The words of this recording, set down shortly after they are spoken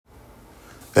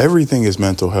Everything is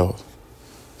mental health.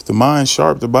 If the mind's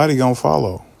sharp, the body gonna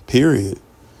follow. Period.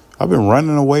 I've been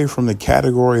running away from the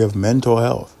category of mental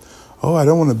health. Oh, I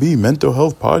don't want to be mental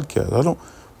health podcast.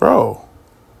 Bro,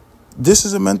 this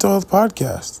is a mental health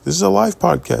podcast. This is a life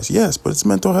podcast. Yes, but it's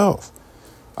mental health.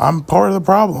 I'm part of the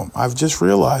problem. I've just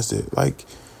realized it. Like,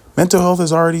 mental health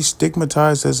is already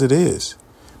stigmatized as it is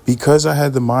because I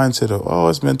had the mindset of, oh,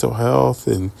 it's mental health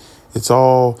and it's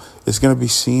going to be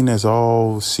seen as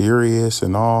all serious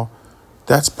and all.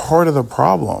 That's part of the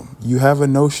problem. You have a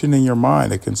notion in your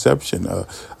mind, a conception,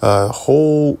 a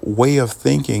whole way of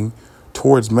thinking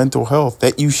towards mental health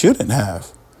that you shouldn't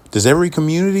have. Does every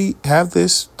community have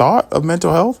this thought of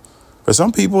mental health? For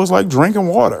some people, it's like drinking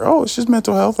water. Oh, it's just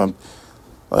mental health.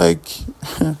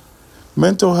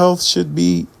 Mental health should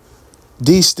be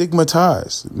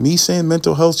destigmatized. Me saying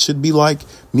mental health should be like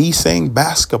me saying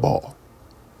basketball,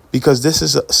 because this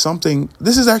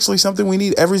is actually something we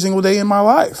need every single day in my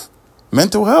life.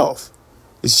 Mental health.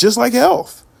 It's just like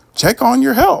health. Check on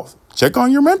your health. Check on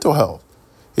your mental health.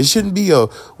 It shouldn't be a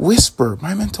whisper,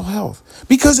 my mental health,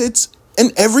 because it's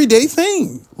an everyday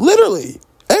thing. Literally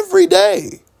every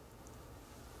day.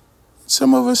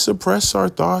 Some of us suppress our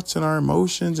thoughts and our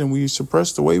emotions, and we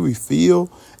suppress the way we feel,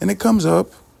 and it comes up.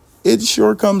 It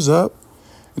sure comes up.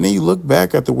 And then you look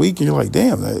back at the week and you're like,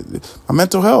 damn, my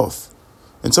mental health.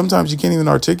 And sometimes you can't even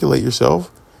articulate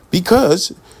yourself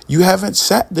because you haven't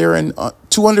sat there and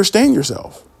to understand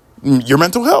yourself, your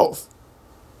mental health.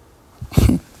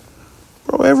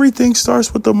 Bro, everything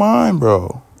starts with the mind,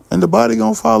 bro. And the body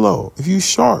gonna follow. If you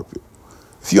sharp,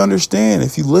 if you understand,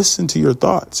 if you listen to your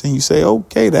thoughts and you say,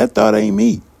 okay, that thought ain't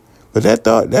me, but that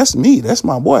thought, that's me. That's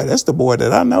my boy. That's the boy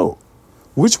that I know.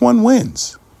 Which one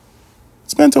wins?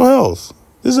 It's mental health.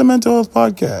 This is a mental health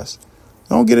podcast.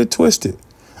 Don't get it twisted.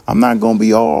 I'm not going to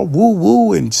be all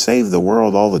woo-woo and save the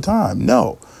world all the time.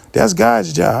 No, that's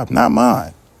God's job, not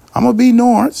mine. I'm going to be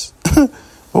nuanced,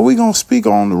 but we're going to speak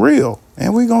on the real,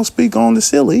 and we're going to speak on the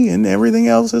silly and everything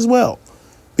else as well,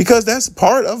 because that's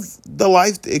part of the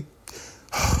life.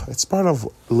 It's part of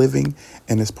living,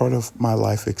 and it's part of my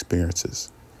life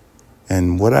experiences.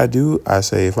 And what I do, I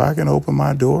say, if I can open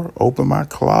my door, open my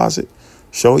closet,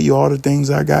 show you all the things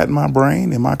I got in my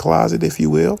brain, in my closet, if you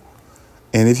will.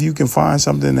 And if you can find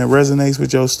something that resonates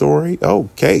with your story,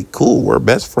 okay, cool. We're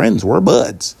best friends. We're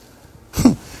buds.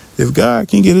 If God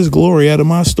can get his glory out of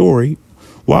my story,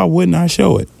 why wouldn't I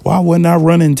show it? Why wouldn't I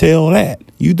run and tell that?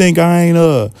 You think I ain't,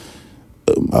 I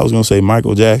was going to say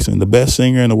Michael Jackson, the best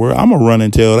singer in the world. I'm going to run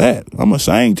and tell that. I'm going to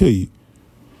sing to you.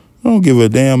 I don't give a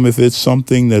damn if it's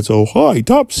something that's,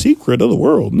 top secret of the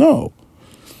world. No.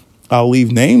 I'll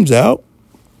leave names out.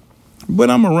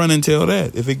 But I'm going to run and tell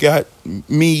that if it got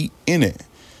me in it.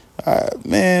 I've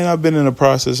been in the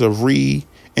process of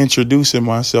reintroducing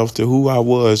myself to who I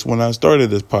was when I started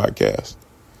this podcast.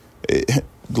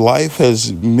 Life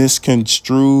has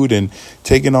misconstrued and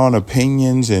taken on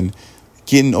opinions and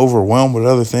getting overwhelmed with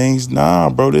other things.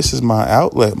 Nah, bro, this is my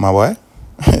outlet, my boy.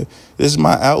 This is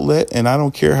my outlet, and I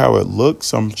don't care how it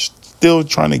looks. I'm still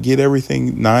trying to get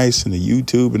everything nice and the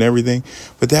YouTube and everything,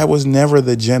 but that was never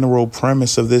the general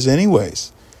premise of this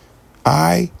anyways.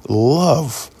 I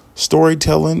love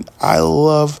storytelling. I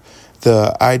love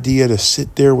the idea to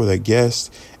sit there with a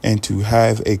guest and to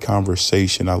have a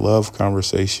conversation. I love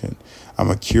conversation. I'm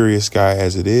a curious guy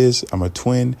as it is. I'm a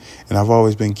twin, and I've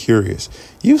always been curious.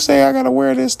 You say I got to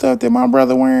wear this stuff that my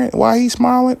brother wearing while he's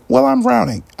smiling? Well, I'm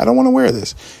frowning. I don't want to wear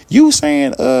this. You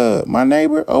saying my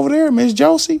neighbor over there, Miss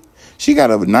Josie, she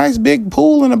got a nice big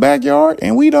pool in the backyard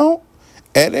and we don't?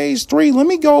 At age 3, let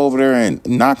me go over there and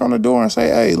knock on the door and say,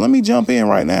 hey, let me jump in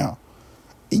right now.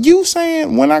 You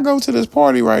saying when I go to this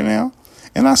party right now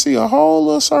and I see a whole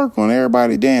little circle and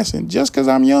everybody dancing, just because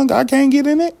I'm young, I can't get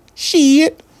in it?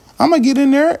 Shit. I'm going to get in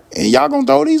there and y'all going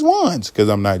to throw these ones because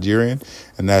I'm Nigerian.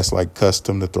 And that's like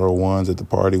custom to throw ones at the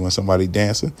party when somebody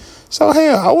dancing. So,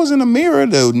 hell, I was in the mirror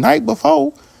the night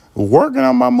before working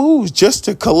on my moves just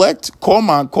to collect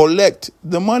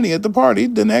the money at the party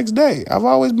the next day. I've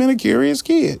always been a curious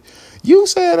kid. You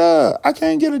said I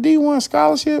can't get a D1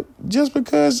 scholarship just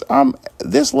because I'm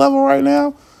this level right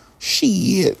now.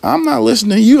 Shit, I'm not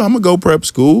listening to you. I'm going to go prep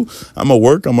school. I'm going to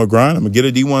work. I'm going to grind. I'm going to get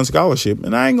a D1 scholarship.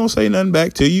 And I ain't going to say nothing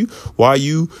back to you while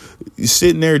you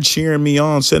sitting there cheering me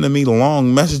on, sending me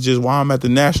long messages while I'm at the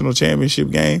national championship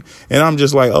game. And I'm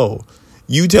just like, oh,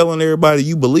 you telling everybody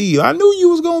you believe. I knew you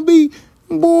was going to be,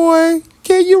 boy,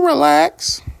 can you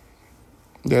relax?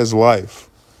 That's life.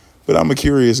 But I'm a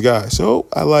curious guy. So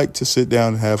I like to sit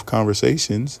down and have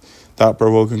conversations,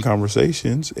 thought-provoking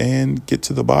conversations, and get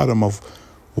to the bottom of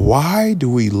why do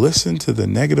we listen to the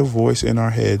negative voice in our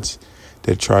heads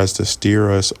that tries to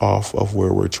steer us off of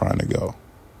where we're trying to go.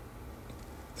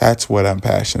 That's what I'm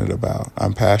passionate about.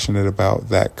 I'm passionate about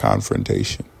that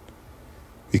confrontation.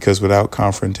 Because without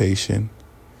confrontation,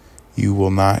 you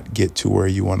will not get to where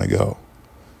you want to go.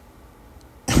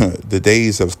 The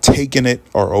days of taking it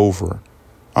are over.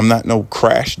 I'm not no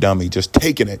crash dummy, just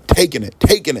taking it.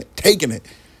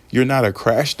 You're not a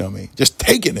crash dummy, just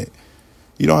taking it.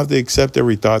 You don't have to accept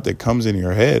every thought that comes in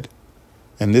your head.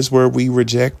 And this is where we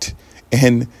reject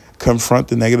and confront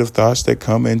the negative thoughts that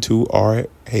come into our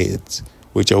heads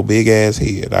with your big ass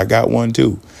head. I got one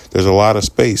too. There's a lot of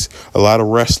space, a lot of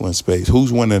wrestling space.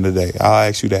 Who's winning today? I'll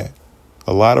ask you that.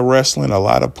 A lot of wrestling, a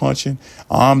lot of punching.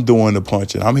 I'm doing the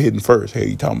punching. I'm hitting first. Hey,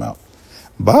 you talking about?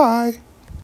 Bye.